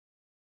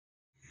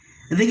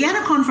The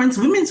Guyana Conference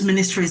Women's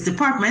Ministries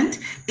Department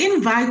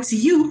invites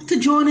you to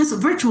join us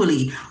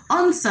virtually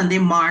on Sunday,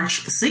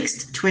 March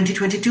 6th,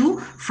 2022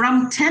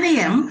 from 10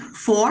 a.m.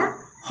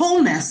 for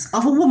Wholeness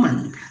of a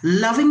Woman,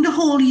 Loving the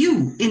Whole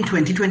You in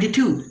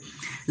 2022.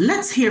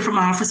 Let's hear from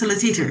our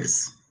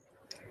facilitators.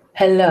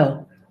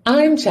 Hello,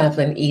 I'm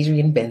Chaplain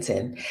Adrian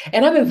Benton,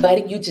 and I'm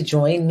inviting you to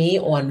join me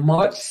on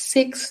March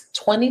 6,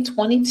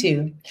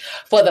 2022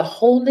 for the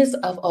Wholeness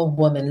of a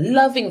Woman,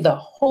 Loving the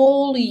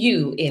Whole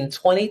You in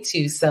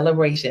 22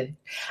 celebration.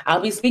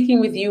 I'll be speaking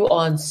with you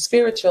on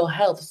spiritual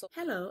health.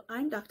 Hello,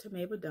 I'm Dr.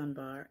 Mabel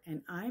Dunbar,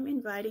 and I'm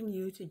inviting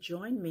you to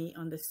join me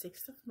on the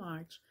 6th of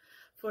March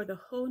for the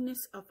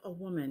Wholeness of a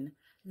Woman,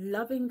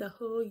 Loving the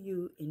Whole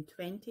You in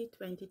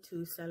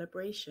 2022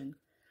 celebration.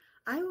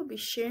 I will be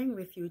sharing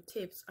with you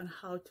tips on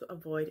how to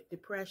avoid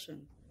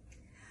depression.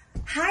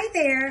 Hi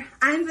there,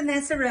 I'm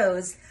Vanessa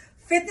Rose,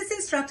 fitness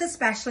instructor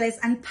specialist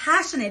and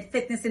passionate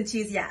fitness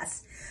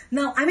enthusiast.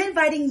 Now I'm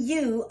inviting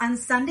you on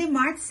Sunday,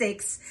 March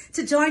 6th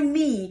to join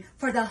me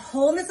for the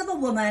Wholeness of a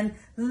Woman,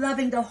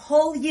 Loving the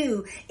Whole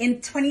You in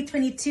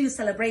 2022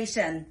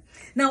 celebration.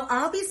 Now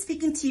I'll be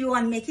speaking to you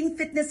on making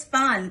fitness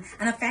fun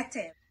and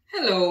effective.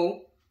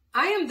 Hello,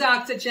 I am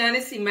Dr.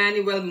 Janice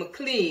Emmanuel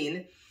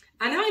McLean,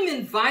 and I'm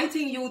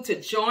inviting you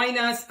to join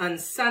us on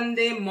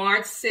Sunday,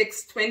 March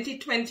 6,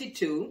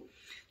 2022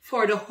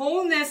 for the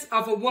Wholeness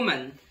of a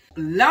Woman,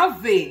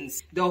 Loving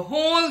the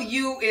Whole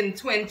You in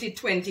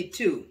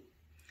 2022.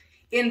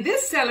 In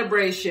this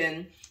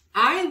celebration,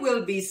 I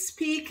will be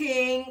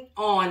speaking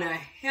on a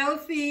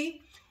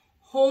healthy,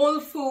 whole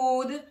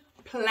food,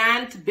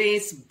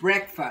 plant-based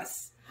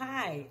breakfast.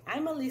 Hi,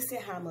 I'm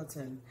Alicia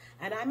Hamilton,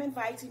 and I'm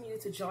inviting you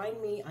to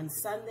join me on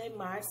Sunday,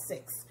 March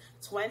 6,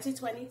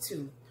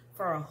 2022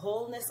 for a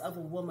Wholeness of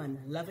a Woman,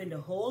 Loving the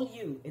Whole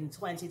You in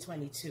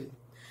 2022.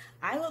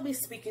 I will be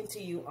speaking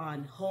to you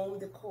on home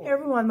decor. Hey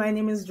everyone, my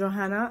name is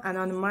Johanna, and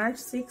on March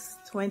 6,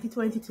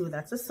 2022,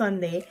 that's a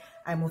Sunday,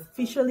 I'm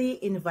officially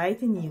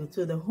inviting you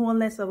to the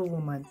Wholeness of a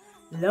Woman,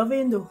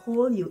 Loving the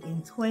Whole You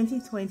in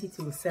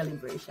 2022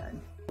 celebration.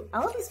 I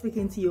will be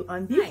speaking to you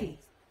on beauty.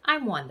 Hi,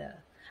 I'm Wanda,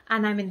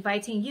 and I'm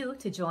inviting you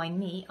to join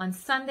me on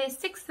Sunday,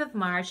 6th of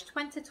March,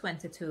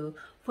 2022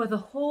 for the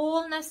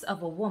Wholeness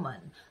of a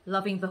Woman,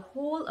 Loving the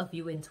Whole of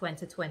You in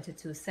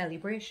 2022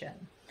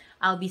 celebration.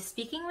 I'll be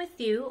speaking with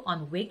you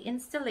on wig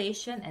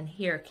installation and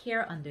hair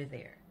care under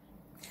there.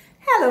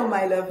 Hello,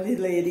 my lovely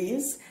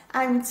ladies.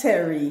 I'm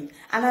Terry,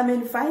 and I'm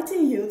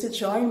inviting you to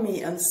join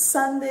me on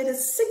Sunday, the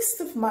 6th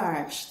of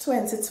March,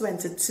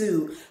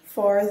 2022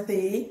 for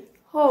the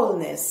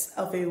Wholeness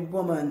of a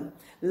Woman,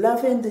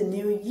 Loving the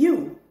New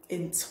You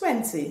in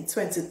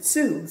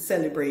 2022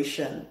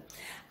 celebration.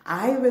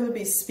 I will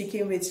be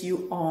speaking with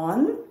you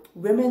on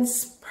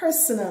women's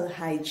personal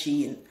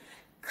hygiene.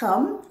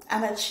 Come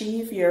and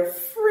achieve your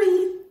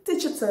free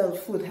digital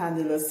food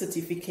handler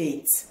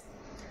certificate.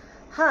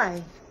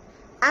 Hi,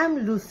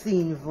 I'm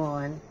Lucine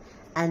Vaughn,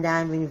 and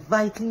I'm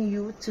inviting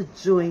you to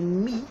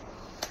join me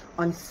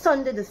on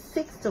Sunday the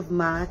 6th of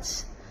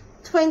March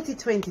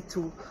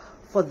 2022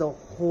 for the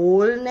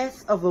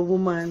Wholeness of a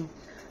Woman,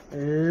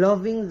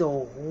 Loving the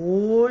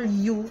Whole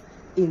You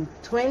in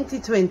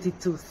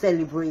 2022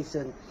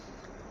 celebration.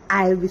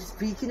 I'll be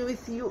speaking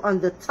with you on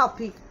the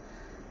topic,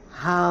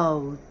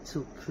 how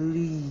to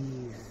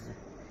please.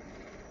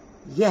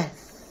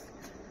 Yes,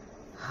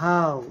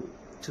 how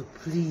to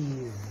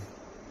please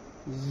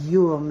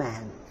your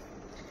man.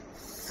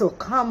 So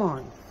come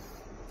on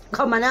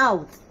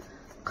out,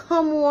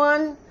 come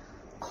one,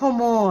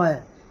 come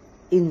all,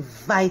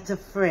 invite a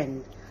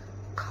friend,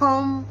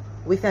 come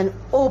with an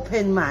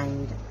open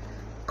mind,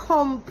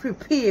 come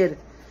prepared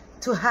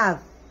to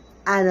have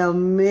an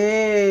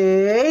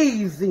amazing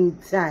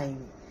time.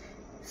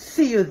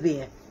 See you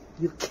there.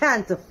 You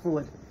can't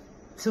afford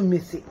to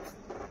miss it.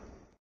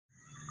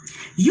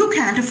 You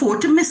can't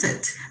afford to miss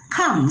it.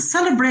 Come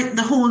celebrate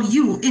the whole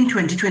you in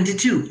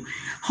 2022.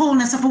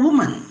 Wholeness of a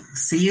Woman.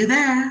 See you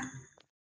there.